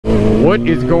What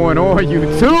is going on,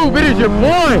 YouTube? It is your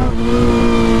boy.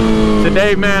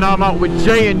 Today, man, I'm out with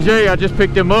J&J. I just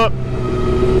picked him up,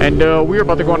 and we're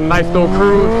about to go on a nice little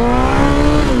cruise.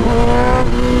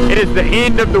 It is the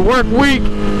end of the work week,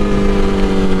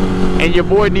 and your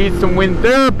boy needs some wind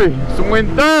therapy.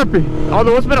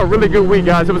 Although it's been a really good week,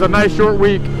 guys. It was a nice short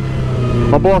week.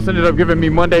 My boss ended up giving me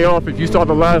Monday off. If you saw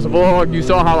the last vlog, you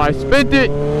saw how I spent it.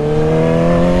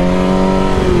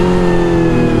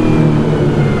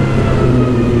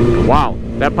 Wow,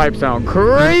 that pipe sound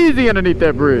crazy underneath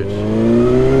that bridge.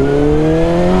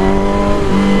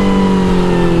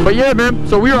 But yeah, man,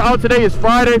 so we are out today. It's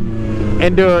Friday,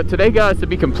 and today, guys, to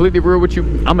be completely real with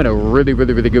you, I'm in a really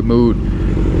good mood.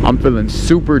 I'm feeling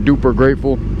super duper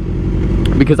grateful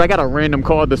because I got a random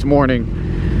call this morning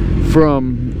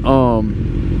from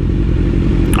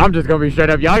I'm just gonna be straight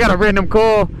up, y'all. I got a random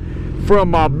call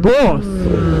from my boss,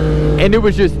 and it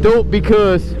was just dope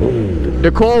because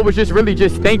the call was just really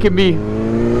just thanking me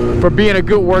for being a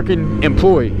good working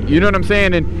employee. You know what I'm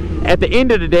saying? And at the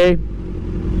end of the day,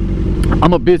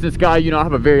 I'm a business guy. You know, I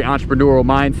have a very entrepreneurial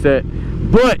mindset,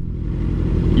 but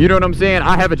you know what I'm saying?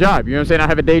 I have a job. You know what I'm saying? I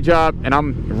have a day job, and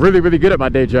I'm really good at my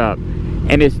day job.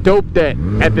 And it's dope that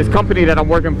at this company that I'm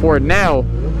working for now,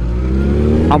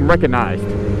 I'm recognized.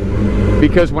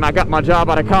 Because when I got my job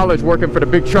out of college working for the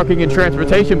big trucking and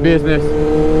transportation business,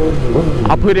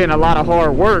 I put in a lot of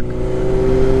hard work,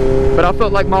 but I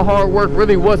felt like my hard work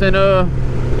really wasn't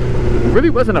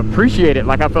appreciated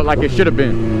like I felt like it should have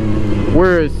been.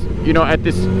 Whereas, you know, at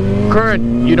this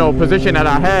current, you know, position that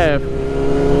I have,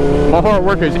 my hard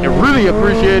work is really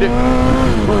appreciated.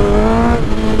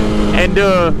 And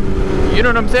you know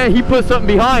what I'm saying? He put something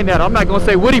behind that. I'm not gonna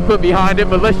say what he put behind it,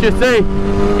 but let's just say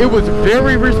it was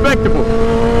very respectable.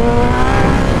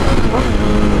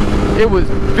 It was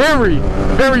very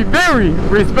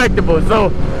respectable.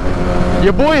 So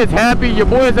your boy is happy, your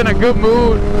boy is in a good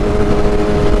mood,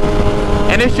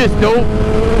 and it's just dope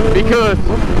because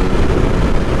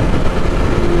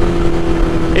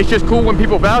it's just cool when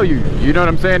people value you. You know what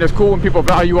I'm saying? It's cool when people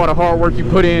value all the hard work you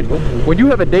put in. When you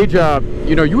have a day job,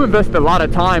 you know, you invest a lot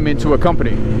of time into a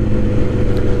company.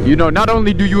 You know, not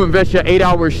only do you invest your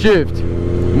 8-hour shift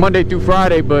Monday through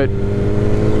Friday, but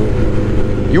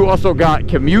you also got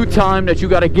commute time that you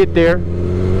got to get there.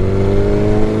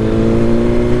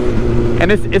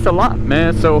 And it's a lot,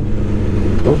 man. So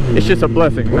it's just a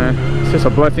blessing, man. It's just a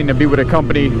blessing to be with a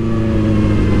company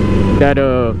that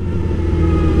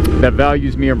that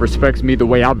values me and respects me the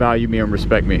way I value me and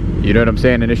respect me. You know what I'm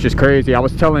saying? And it's just crazy. I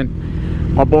was telling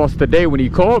my boss today when he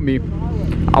called me,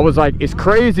 I was like, it's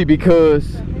crazy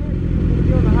because,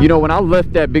 you know, when I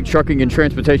left that big trucking and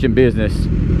transportation business,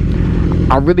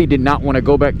 I really did not want to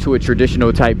go back to a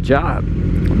traditional type job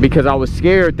because I was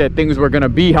scared that things were going to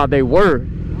be how they were,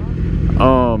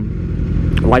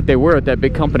 like they were at that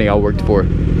big company I worked for.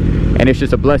 And it's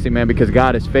just a blessing, man, because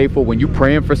God is faithful. When you're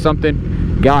praying for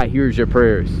something, God hears your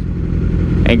prayers.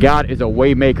 And God is a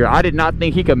way maker. I did not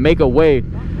think he could make a way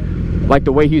like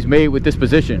the way he's made with this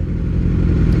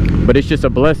position. But it's just a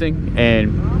blessing,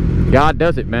 and God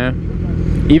does it,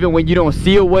 man. Even when you don't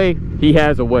see a way, he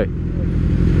has a way.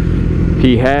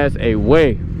 He has a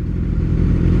way.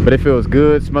 But it feels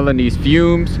good smelling these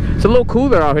fumes. It's a little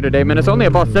cooler out here today, man. It's only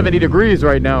about 70 degrees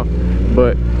right now.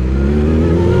 But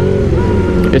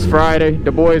it's Friday.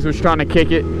 The boys was trying to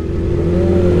kick it.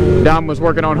 Dom was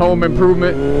working on home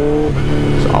improvement.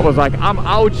 So I was like, I'm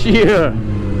out here.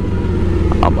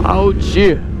 I'm out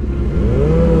here.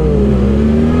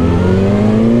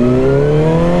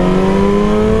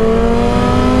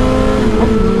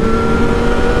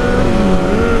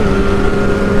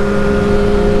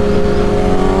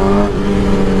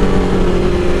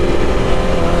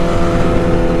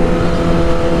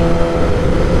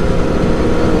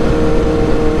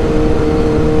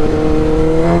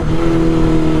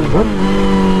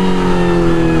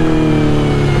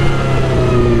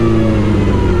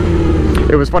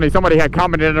 It was funny, somebody had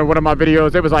commented on one of my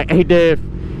videos. It was like, hey Dave,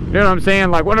 you know what I'm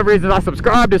saying? Like, one of the reasons I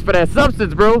subscribed is for that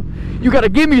substance, bro. You gotta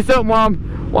give me something while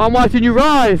I'm watching you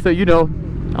ride. So, you know,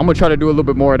 I'm gonna try to do a little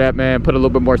bit more of that, man. Put a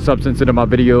little bit more substance into my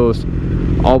videos.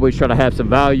 Always try to have some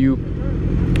value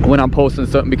when I'm posting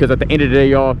something, because at the end of the day,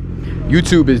 y'all,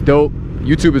 YouTube is dope.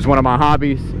 YouTube is one of my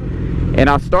hobbies. And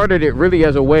I started it really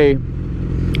as a way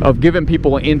of giving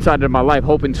people an insight into my life,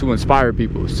 hoping to inspire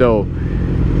people. So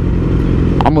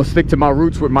I'm gonna stick to my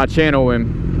roots with my channel,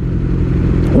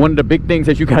 and one of the big things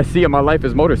that you guys see in my life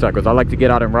is motorcycles. I like to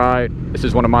get out and ride. This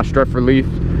is one of my stress relief.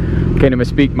 Can't even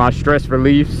speak my stress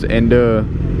reliefs, and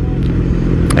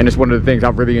it's one of the things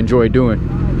I've really enjoyed doing.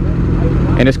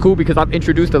 And it's cool because I've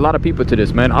introduced a lot of people to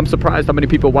this, man. I'm surprised how many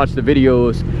people watch the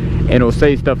videos and it'll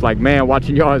say stuff like, man,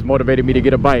 watching y'all has motivated me to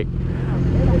get a bike.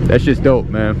 That's just dope,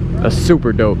 man. That's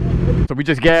super dope. So we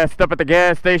just gassed up at the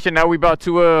gas station. Now we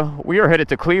are headed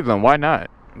to Cleveland. Why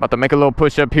not? About to make a little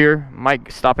push up here.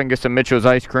 Might stop and get some Mitchell's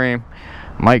ice cream.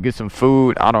 Might get some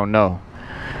food. I don't know.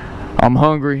 I'm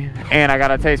hungry and I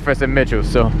got a taste for some Mitchell's.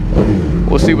 So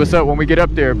we'll see what's up when we get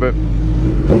up there. But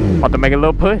about to make a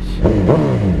little push.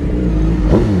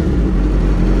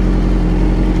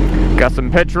 Got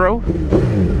some petrol,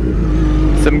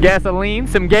 some gasoline,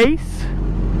 some gas,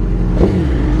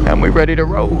 and we ready to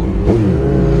roll.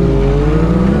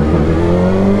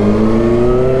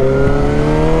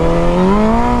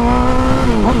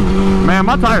 Man,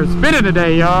 my tire's spinning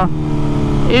today, y'all.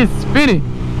 It's spinning.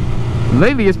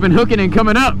 Lately it's been hooking and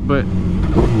coming up, but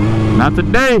not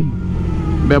today.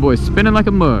 Bad boy's spinning like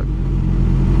a mug.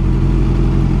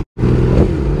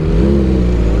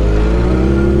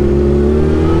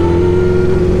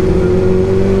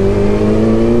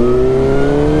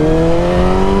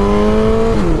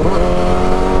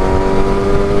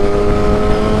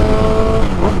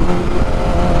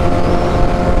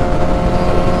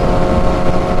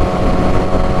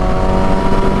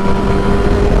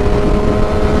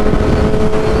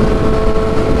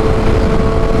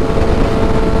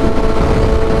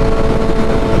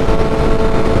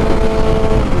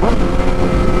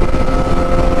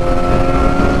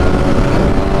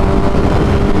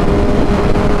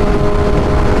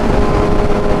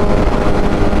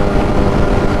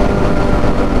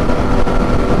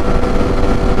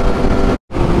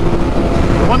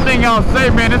 I'll say,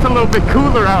 man, it's a little bit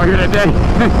cooler out here today.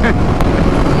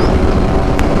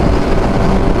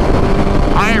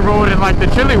 I ain't rolled in like the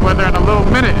chilly weather in a little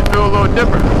minute. It feel a little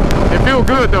different. It feel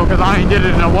good though, because I ain't did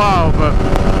it in a while, but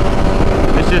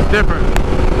it's just different.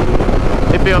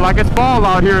 It feel like it's fall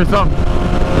out here or something.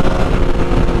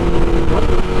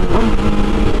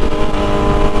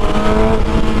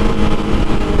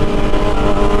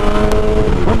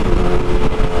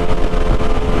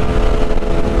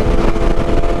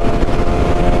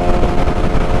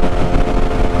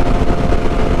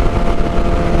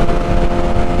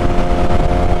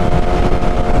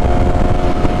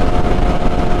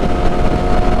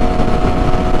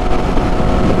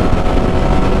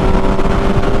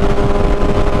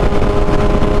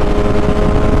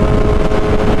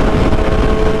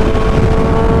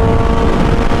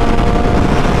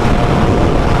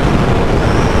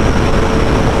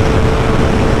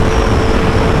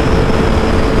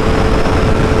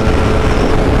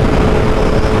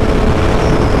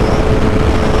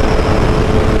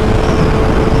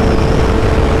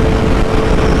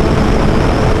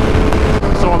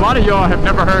 Y'all have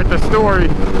never heard the story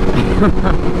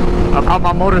of how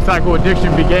my motorcycle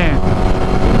addiction began.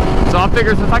 So I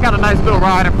figured since I got a nice little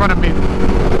ride in front of me,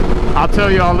 I'll tell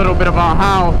you a little bit about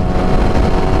how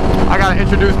I got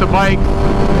introduced to bikes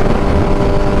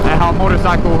and how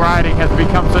motorcycle riding has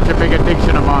become such a big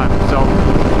addiction of mine. So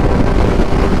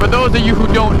for those of you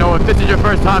who don't know, if this is your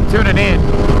first time tuning in,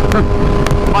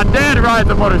 my dad rides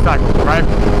a motorcycle, right?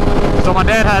 So my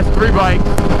dad has 3 bikes.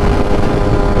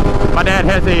 My dad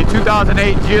has a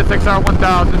 2008 GSXR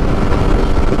 1000.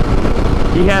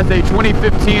 He has a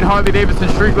 2015 Harley Davidson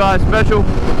Street Glide Special.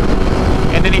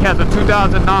 And then he has a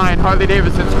 2009 Harley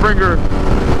Davidson Springer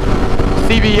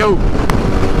CVO.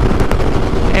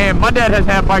 And my dad has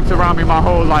had bikes around me my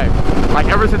whole life. Like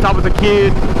ever since I was a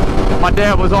kid, my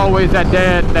dad was always that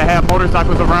dad that had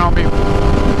motorcycles around me.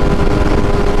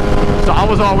 So I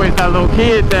was always that little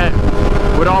kid that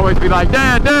would always be like,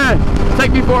 Dad,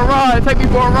 take me for a ride, take me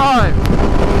for a ride.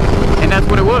 And that's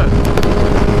what it was.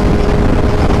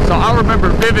 So I remember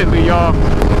vividly, y'all,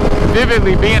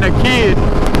 being a kid,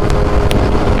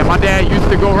 and my dad used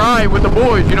to go ride with the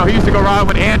boys. You know, he used to go ride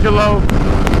with Angelo,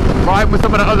 ride with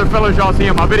some of the other fellas y'all see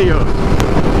in my videos.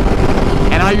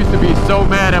 And I used to be so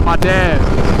mad at my dad,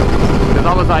 because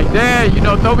I was like, Dad, you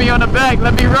know, throw me on the back,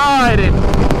 let me ride. And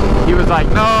he was like,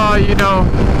 no, you know,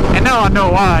 and now I know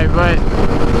why, but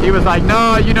he was like,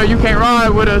 no, you know, you can't ride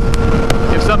with us.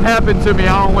 If something happened to me,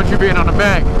 I don't want you being on the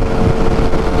back.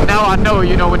 Now I know,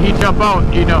 you know, when he jump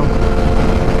out, you know,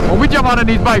 when we jump out on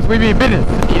these bikes, we mean business.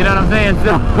 You know what I'm saying?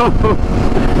 So,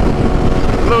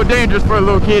 a little dangerous for a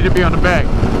little kid to be on the back.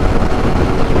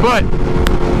 But,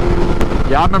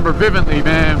 yeah, I remember vividly,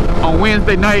 man, on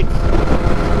Wednesday nights,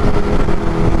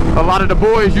 a lot of the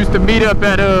boys used to meet up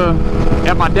at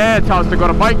my dad's house to go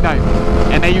to bike night.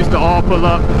 And they used to all pull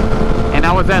up. And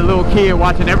I was that little kid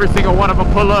watching every single one of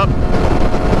them pull up.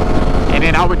 And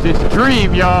then I would just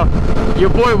dream, y'all. Your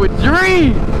boy would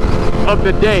dream of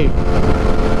the day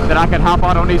that I could hop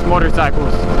out on these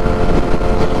motorcycles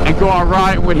and go out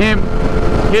riding with him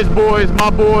his boys, my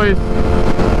boys,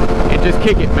 and just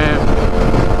kick it, man.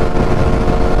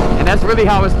 And that's really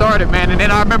how it started, man. And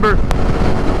then I remember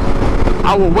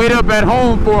I would wait up at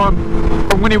home for him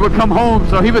when he would come home.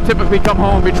 So he would typically come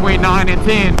home between 9 and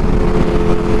 10.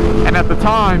 And at the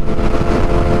time,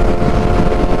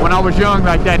 when I was young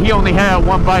like that, he only had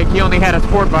one bike. He only had a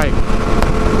sport bike.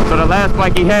 So the last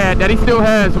bike he had, that he still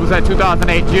has, was that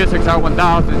 2008 GSXR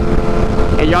 1000.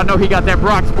 And y'all know he got that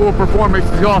Brock's full performance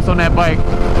exhaust on that bike.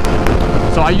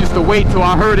 So I used to wait till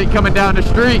I heard it coming down the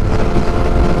street.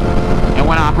 And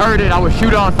when I heard it, I would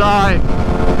shoot outside.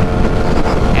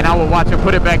 And I would watch him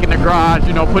put it back in the garage,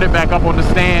 you know, put it back up on the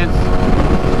stands.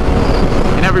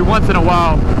 And every once in a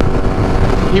while,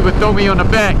 he would throw me on the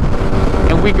back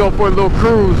and we'd go for a little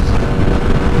cruise.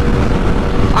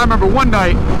 I remember one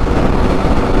night,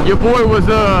 your boy was,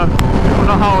 I don't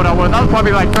know how old I was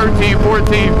probably like 13,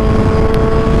 14.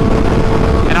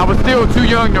 And I was still too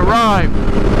young to ride.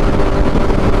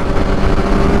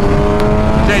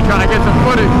 Jay trying to get some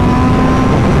footage.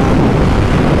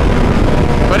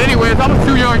 But anyways, I was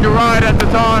too young to ride at the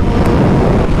time.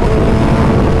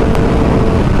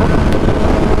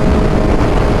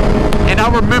 And I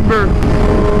remember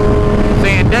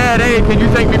saying, Dad, hey, can you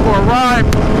take me for a ride?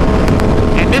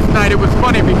 And this night it was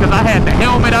funny because I had the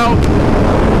helmet out.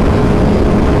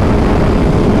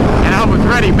 And I was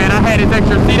ready, man. I had his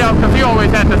extra seat out because he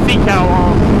always had the seat cowl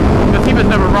on. Because he was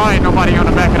never riding nobody on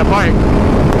the back of the bike.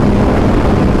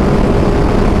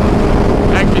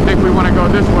 I actually think we want to go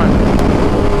this way.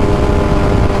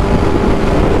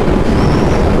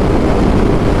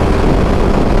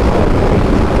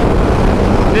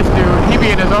 This dude, he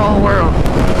be in his own world.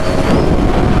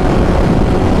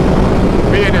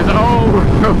 Be in his own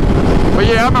world. But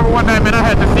yeah, I remember one night, man, I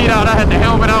had the seat out, I had the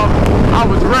helmet out, I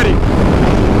was ready.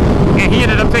 And he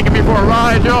ended up taking me for a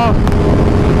ride, y'all.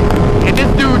 And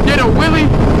this dude did a wheelie,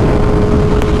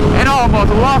 and I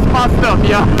almost lost my stuff,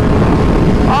 y'all.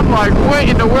 I'm like, what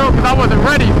in the world, because I wasn't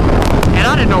ready. And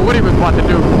I didn't know what he was about to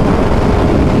do.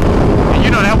 And you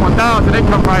know that 1000, they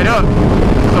come right up.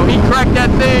 So he cracked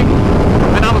that thing,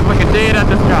 and I was looking dead at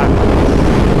the sky.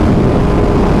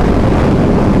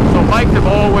 So bikes have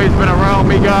always been around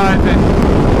me, guys, and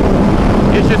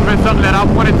it's just been something that I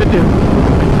wanted to do.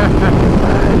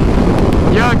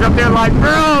 Young's up there like,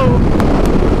 bro!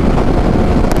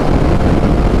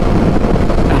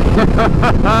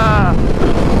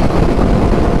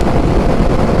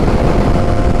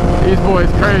 These boys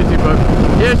crazy, but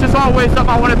yeah, it's just always something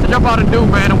I wanted to jump out and do,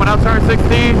 man. And when I turned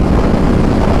 16,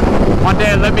 my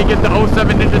dad let me get the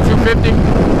 07 Ninja 250,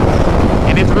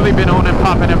 and it's really been on and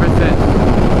popping ever since.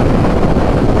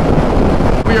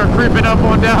 We are creeping up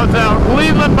on downtown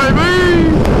Cleveland,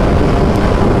 baby!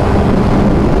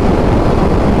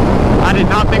 I did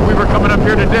not think we were coming up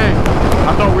here today.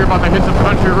 I thought we were about to hit some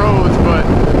country roads, but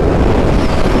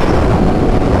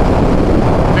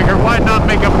figure why not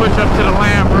make a push up to the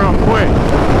Lamb real quick.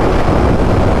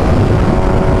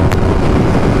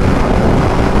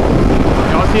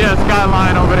 Y'all see that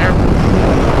skyline over there?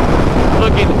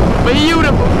 Looking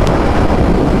beautiful.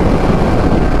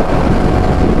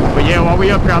 But yeah, while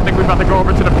we up here, I think we're about to go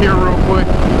over to the pier real quick.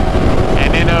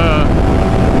 And then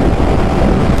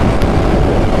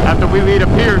after we leave the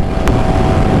pier,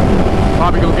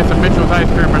 probably go get some Mitchell's ice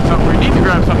cream or something. We need to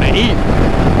grab something to eat.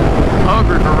 I'm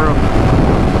hungry for real.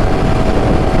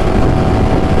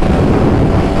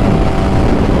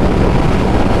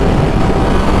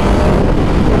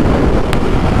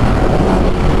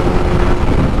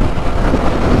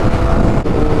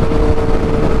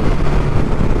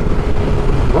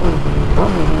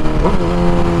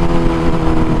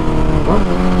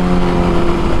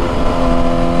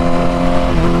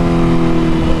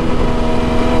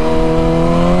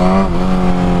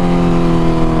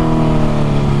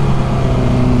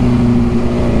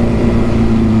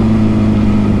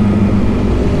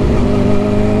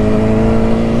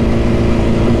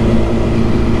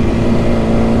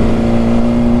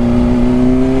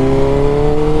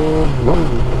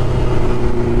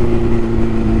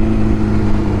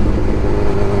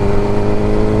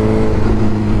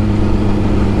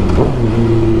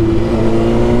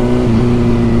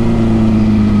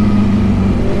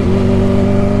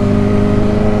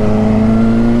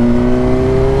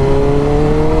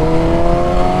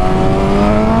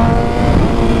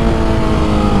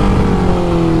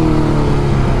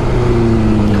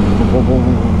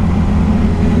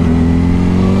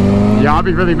 I'll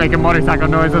be really making motorcycle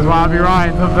noises while I be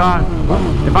riding sometimes.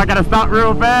 If I gotta stop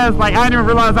real fast, like I didn't even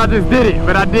realize I just did it,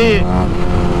 but I did.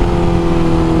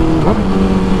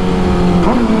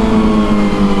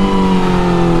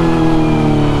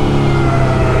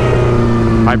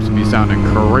 Pipes be sounding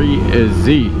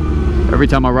crazy. Every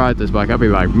time I ride this bike, I'll be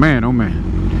like, man, oh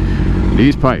man,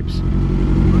 these pipes.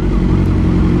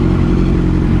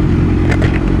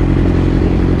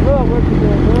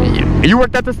 You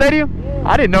worked at the stadium? Yeah.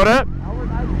 I didn't know that. I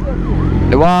worked at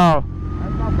the Wow.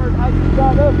 That's my first IC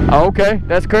job ever. Oh, okay,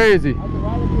 that's crazy. I can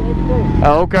ride with you every day.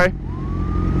 Oh, okay.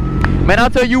 Man, I'll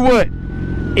tell you what,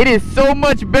 it is so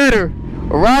much better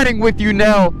riding with you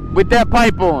now with that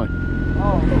pipe on.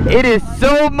 Oh, it is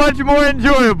so much more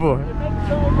enjoyable. It makes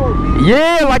so more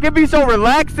yeah, like it'd be so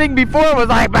relaxing. Before it was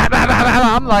like, bah, bah, bah,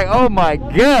 bah. I'm like, oh my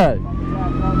god,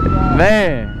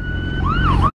 man.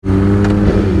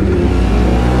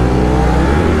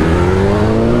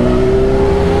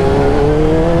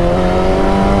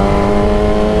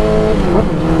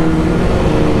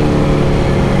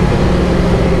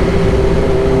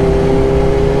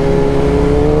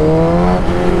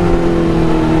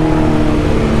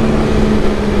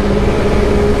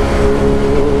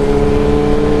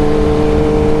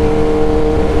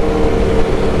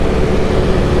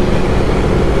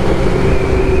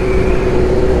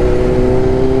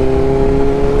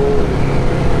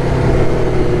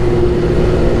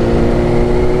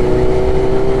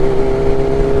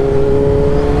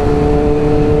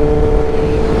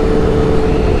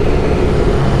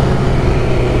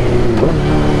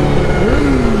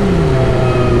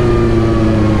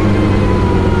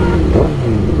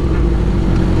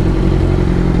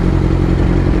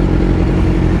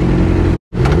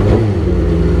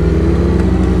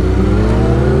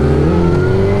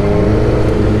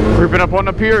 Creeping up on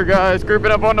the pier, guys.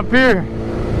 Creeping up on the pier.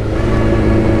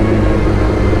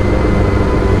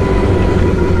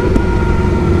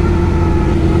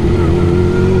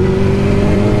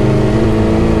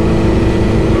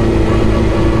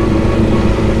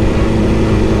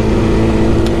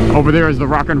 Over there is the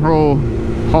Rock and Roll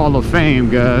Hall of Fame,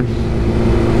 guys.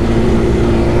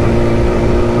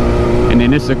 And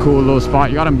then this is a cool little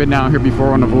spot. Y'all done been down here before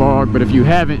on the vlog, but if you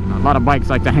haven't, a lot of bikes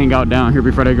like to hang out down here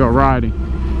before they go riding.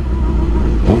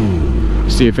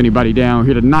 See if anybody down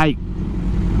here tonight.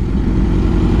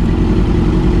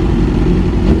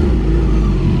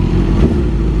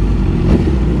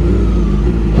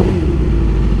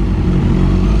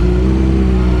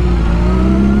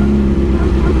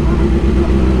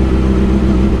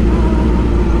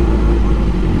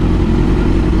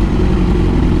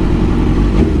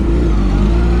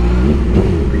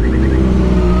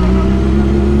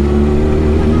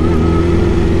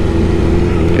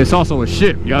 It's also a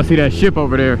ship. Y'all see that ship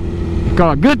over there? It's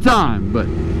called a Good Time, but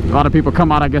a lot of people come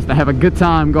out, I guess, to have a good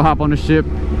time, go hop on the ship,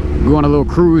 go on a little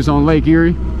cruise on Lake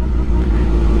Erie.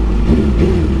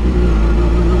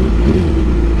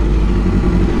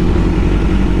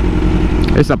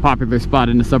 It's a popular spot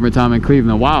in the summertime in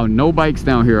Cleveland. Wow, no bikes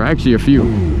down here. Actually, a few.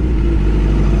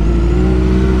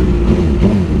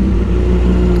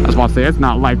 That's why I say it's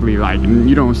not likely, like,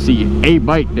 you don't see a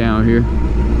bike down here.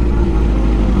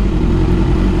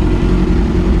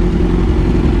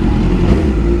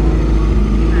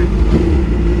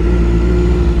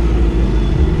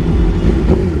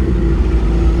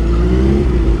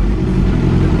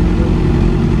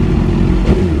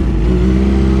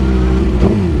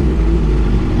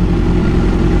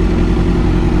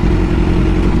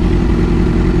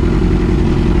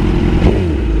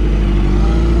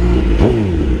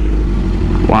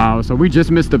 So we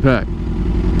just missed the pack.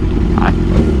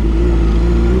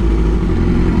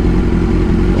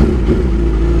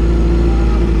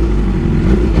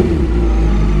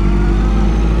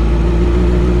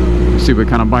 See what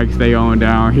kind of bikes they own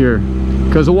down here.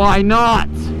 Cause why not?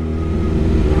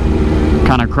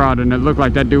 Kind of crowded, and it looked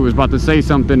like that dude was about to say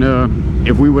something.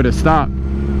 If we would have stopped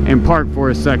and parked for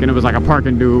a second, it was like a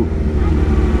parking dude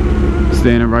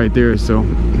standing right there. So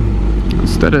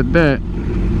instead of that,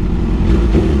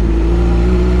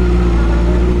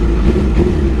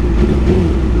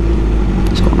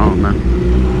 what's going on, man?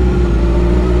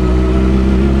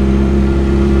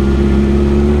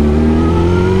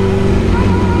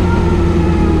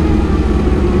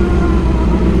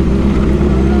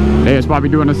 They're probably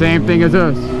doing the same thing as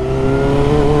us.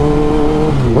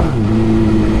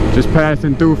 Just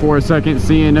passing through for a second,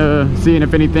 seeing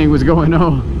if anything was going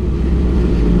on.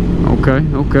 Okay,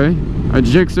 okay. A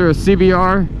GSXR, a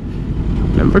CBR.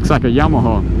 It looks like a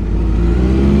Yamaha.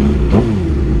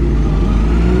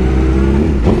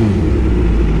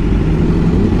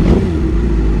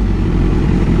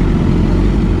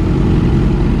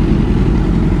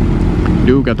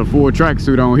 Dude got the full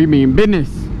tracksuit on. He mean business.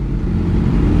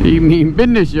 He mean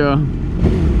business, y'all.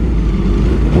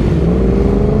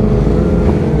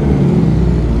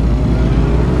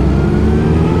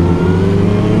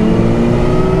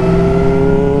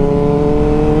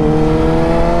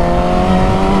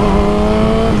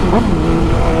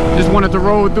 Just wanted to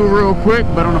roll through real quick,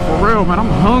 but on the for real, man, I'm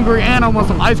hungry and I want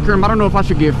some ice cream. I don't know if I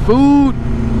should get food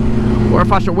or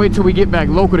if I should wait till we get back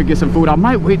local to get some food. I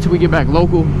might wait till we get back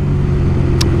local,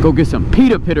 go get some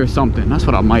pita pit or something. That's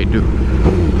what I might do.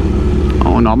 I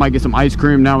don't know, I might get some ice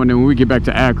cream now, and then when we get back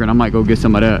to Akron, I might go get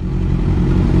some of that.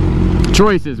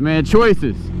 Choices, man,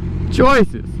 choices.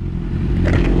 Choices.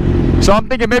 So I'm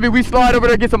thinking maybe we slide over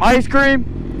there and get some ice cream,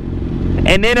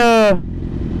 and then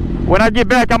when I get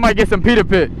back I might get some pita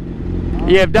pit.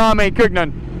 Yeah, if Dom ain't cooked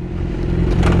none.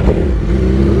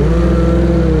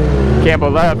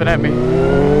 Campbell laughing at me.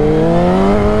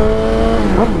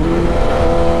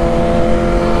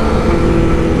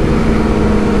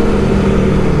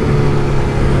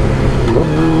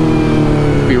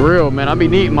 Be real, man, I be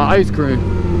needing my ice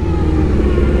cream.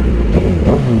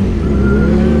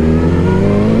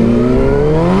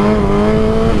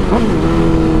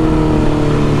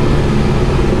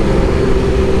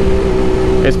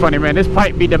 It's funny, man, this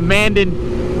pipe be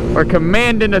demanding or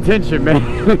commanding attention,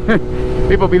 man.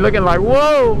 People be looking like,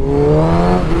 whoa.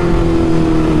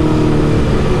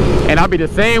 And I'll be the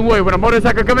same way. When a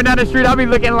motorcycle coming down the street, I'll be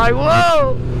looking like,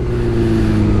 whoa.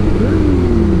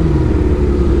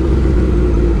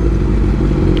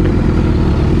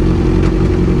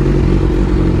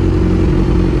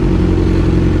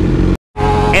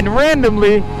 And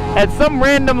randomly, at some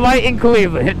random light in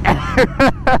Cleveland.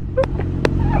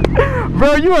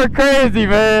 Bro, you are crazy,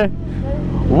 man.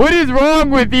 What is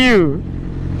wrong with you?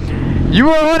 You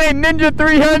are on a Ninja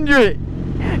 300.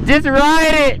 Just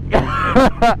ride it.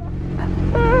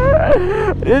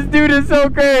 This dude is so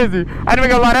crazy. I ain't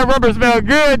gonna lie, that rubber smells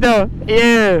good though.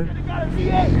 Yeah.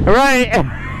 Right.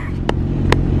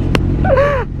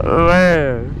 Oh,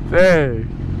 man. Dang.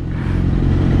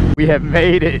 We have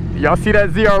made it. Y'all see that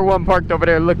ZR1 parked over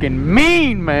there looking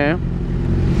mean, man.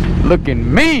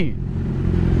 Looking mean.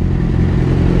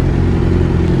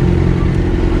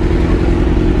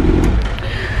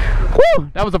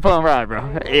 That was a fun ride,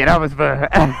 bro. Yeah, that was fun.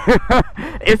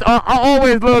 I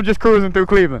always love just cruising through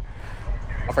Cleveland.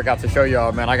 I forgot to show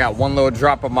y'all, man. I got one little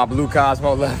drop of my blue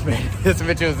Cosmo left, man. This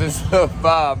Mitchell's in so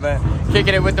far, man.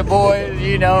 Kicking it with the boys,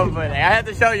 you know. But I had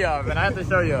to show y'all, man. I had to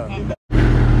show y'all.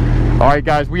 All right,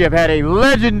 guys. We have had a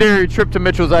legendary trip to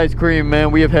Mitchell's Ice Cream,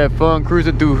 man. We have had fun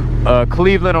cruising through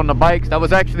Cleveland on the bikes. That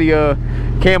was actually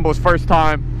Campbell's first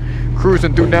time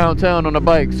cruising through downtown on a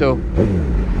bike, so.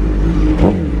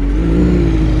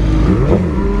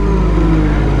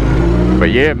 But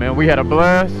yeah, man, we had a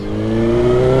blast.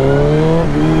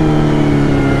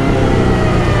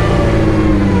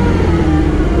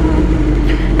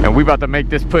 And we about to make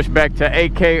this push back to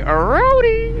AK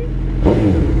Arodi.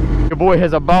 Your boy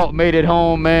has about made it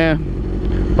home,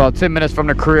 man. About 10 minutes from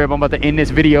the crib. I'm about to end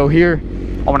this video here.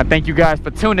 I want to thank you guys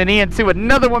for tuning in to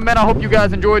another one, man. I hope you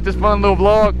guys enjoyed this fun little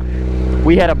vlog.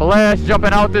 We had a blast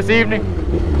jumping out this evening.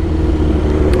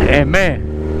 And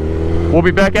man, we'll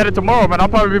be back at it tomorrow, man. I'll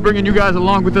probably be bringing you guys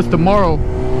along with us tomorrow.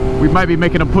 We might be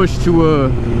making a push to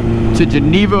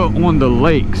Geneva on the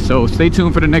lake. So stay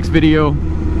tuned for the next video.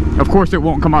 Of course, it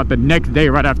won't come out the next day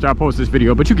right after I post this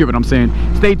video, but you get what I'm saying.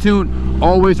 Stay tuned.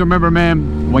 Always remember,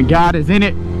 man, when God is in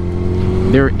it,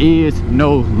 there is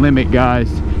no limit,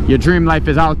 guys. Your dream life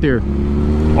is out there.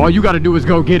 All you got to do is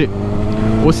go get it.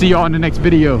 We'll see y'all in the next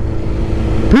video.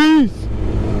 Peace.